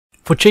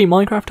For cheap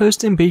Minecraft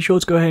hosting, be sure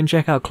to go ahead and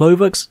check out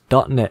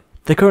Clovux.net.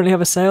 They currently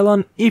have a sale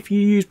on. If you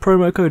use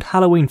promo code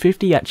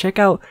Halloween50 at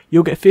checkout,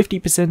 you'll get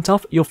 50%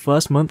 off your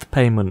first month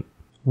payment.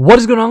 What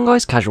is going on,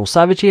 guys?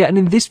 CasualSavage here, and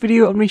in this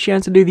video I'm going to be sharing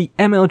how to do the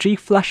MLG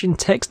flashing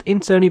text in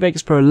Sony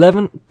Vegas Pro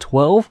 11,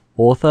 12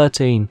 or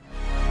 13.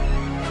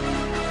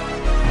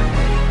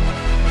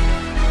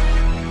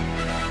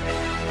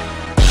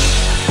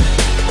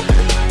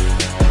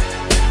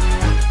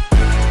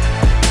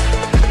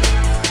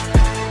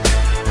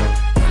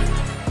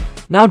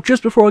 Now,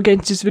 just before I get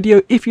into this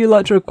video, if you'd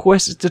like to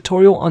request a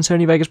tutorial on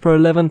Sony Vegas Pro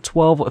 11,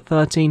 12 or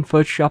 13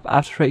 Photoshop,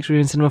 After Effects,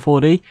 and Cinema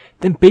 4D,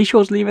 then be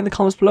sure to leave it in the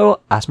comments below or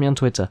ask me on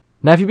Twitter.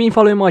 Now, if you've been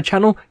following my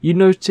channel, you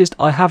noticed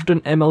I have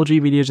done MLG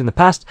videos in the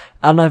past,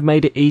 and I've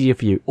made it easier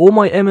for you. All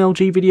my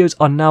MLG videos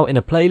are now in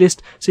a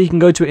playlist, so you can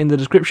go to it in the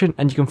description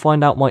and you can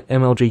find out my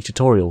MLG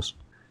tutorials.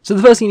 So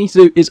the first thing you need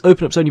to do is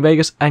open up Sony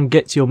Vegas and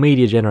get to your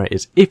media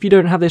generators. If you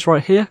don't have this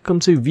right here,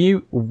 come to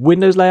View,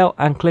 Windows Layout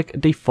and click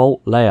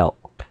Default Layout.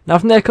 Now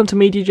from there, come to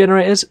media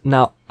generators.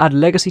 Now add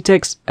legacy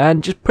text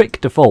and just pick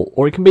default,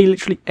 or it can be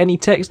literally any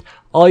text.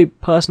 I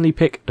personally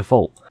pick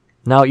default.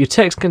 Now your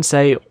text can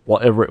say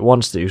whatever it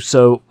wants to,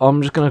 so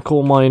I'm just going to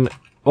call mine,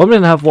 I'm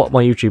going to have what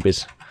my YouTube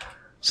is.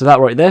 So that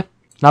right there.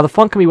 Now the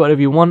font can be whatever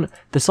you want,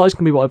 the size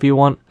can be whatever you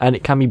want, and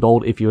it can be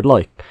bold if you would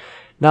like.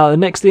 Now the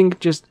next thing,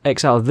 just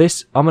X out of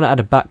this, I'm going to add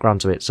a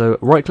background to it. So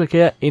right click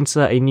here,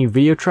 insert a new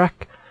video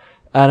track,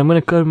 and I'm going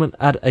to come and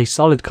add a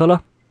solid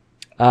colour.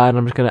 And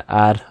I'm just going to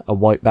add a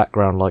white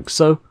background like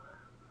so.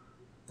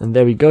 And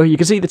there we go. You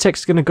can see the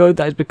text is going to go.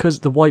 That is because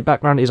the white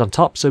background is on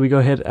top. So we go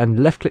ahead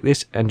and left click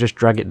this and just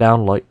drag it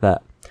down like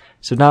that.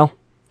 So now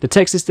the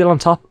text is still on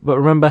top. But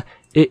remember,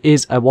 it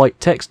is a white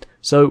text.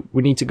 So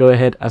we need to go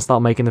ahead and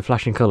start making the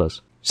flashing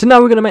colours. So now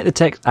we're going to make the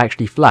text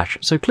actually flash.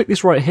 So click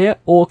this right here,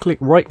 or click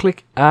right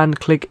click and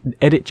click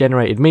Edit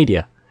Generated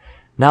Media.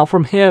 Now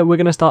from here, we're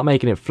going to start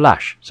making it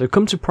flash. So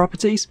come to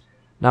Properties.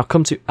 Now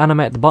come to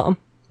Animate at the bottom.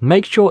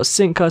 Make sure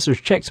Sync Cursor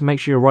is checked to make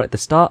sure you're right at the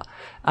start.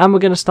 And we're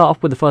going to start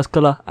off with the first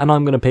colour, and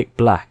I'm going to pick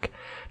black.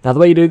 Now the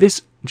way you do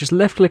this, just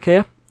left click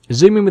here,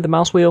 zoom in with the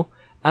mouse wheel,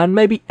 and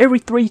maybe every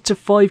 3 to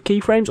 5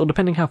 keyframes, or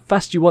depending how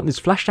fast you want this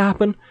flash to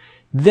happen,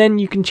 then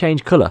you can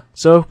change colour.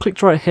 So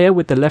click right here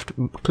with the left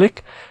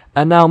click,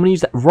 and now I'm going to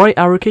use that right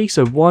arrow key,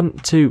 so 1,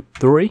 2,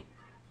 3,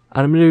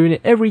 and I'm doing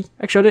it actually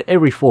I did it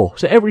every 4.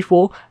 So every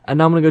 4, and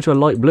now I'm going to go to a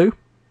light blue,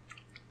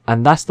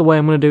 and that's the way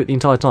I'm going to do it the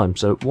entire time.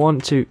 So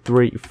 1, 2,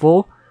 3,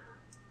 4.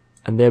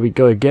 And there we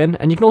go again.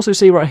 And you can also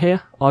see right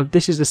here,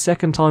 this is the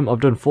second time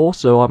I've done 4,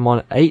 so I'm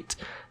on 8.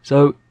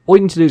 So all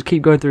you need to do is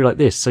keep going through like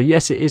this. So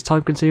yes, it is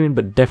time consuming,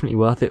 but definitely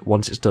worth it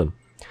once it's done.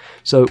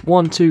 So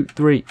 1, 2,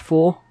 3,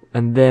 4,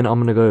 and then I'm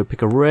going to go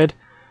pick a red.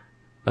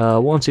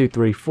 1, 2,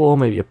 3, 4,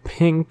 maybe a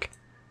pink.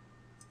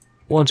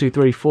 1, 2,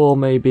 3, 4,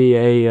 maybe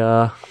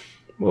a,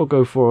 we'll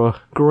go for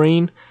a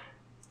green.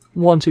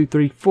 1, 2,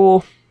 3,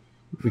 4,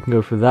 we can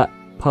go for that,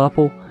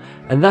 purple.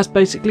 And that's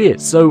basically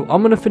it. So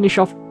I'm going to finish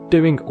off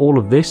doing all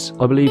of this.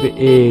 I believe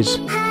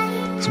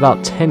it's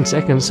about 10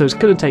 seconds, so it's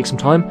going to take some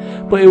time,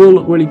 but it will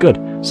look really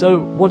good. So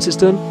once it's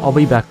done, I'll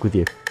be back with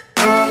you.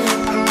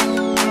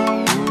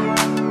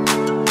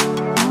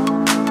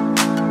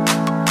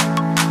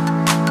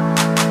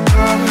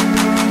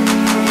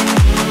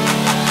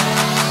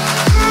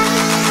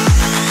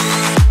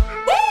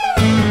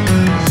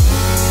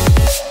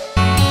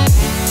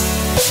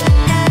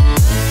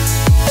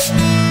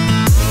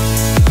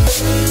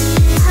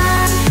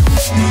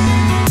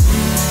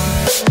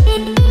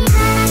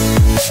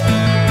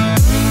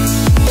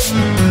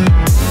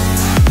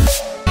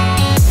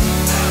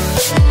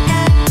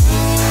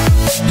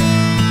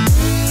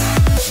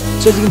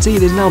 So as you can see,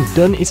 it is now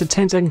done. It's a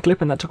 10-second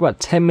clip, and that took about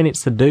 10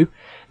 minutes to do.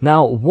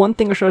 Now, one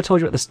thing I should have told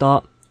you at the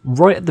start,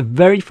 right at the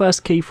very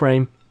first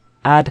keyframe,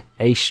 add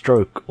a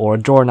stroke or a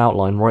draw an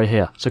outline right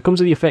here. So come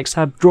to the Effects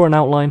tab, draw an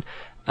outline,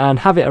 and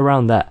have it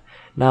around that.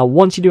 Now,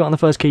 once you do it on the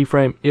first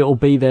keyframe, it will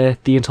be there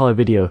the entire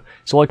video.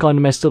 So I kind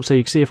of messed up, so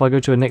you can see if I go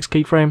to the next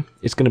keyframe,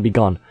 it's going to be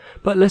gone.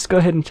 But let's go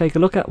ahead and take a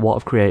look at what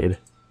I've created.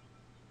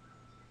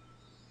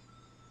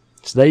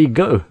 So there you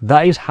go,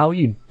 that is how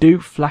you do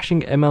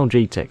flashing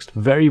MLG text.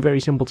 Very, very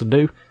simple to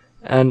do,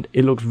 and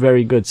it looks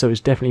very good, so it's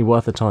definitely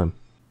worth the time.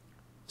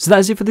 So that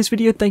is it for this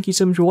video. Thank you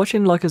so much for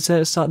watching. Like I said at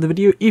the start of the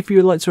video, if you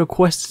would like to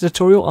request a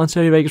tutorial on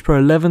Sony Vegas Pro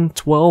 11,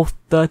 12,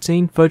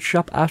 13,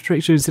 Photoshop, After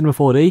Effects, and Cinema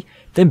 4D,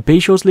 then be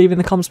sure to leave in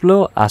the comments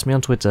below or ask me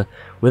on Twitter.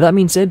 With that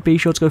being said, be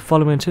sure to go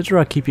follow me on Twitter.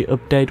 I'll keep you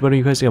updated when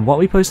we're posting and what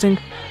we're posting.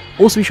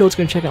 Also be sure to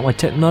go and check out my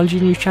technology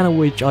news channel,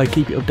 which I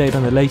keep you updated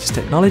on the latest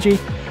technology.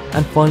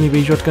 And finally,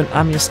 be sure to go and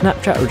add me on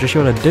Snapchat, or just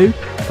what I do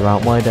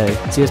throughout my day.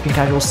 So it's been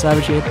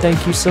CasualSavage here.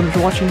 Thank you so much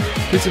for watching.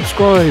 Please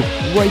subscribe,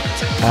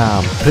 rate,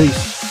 and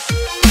peace.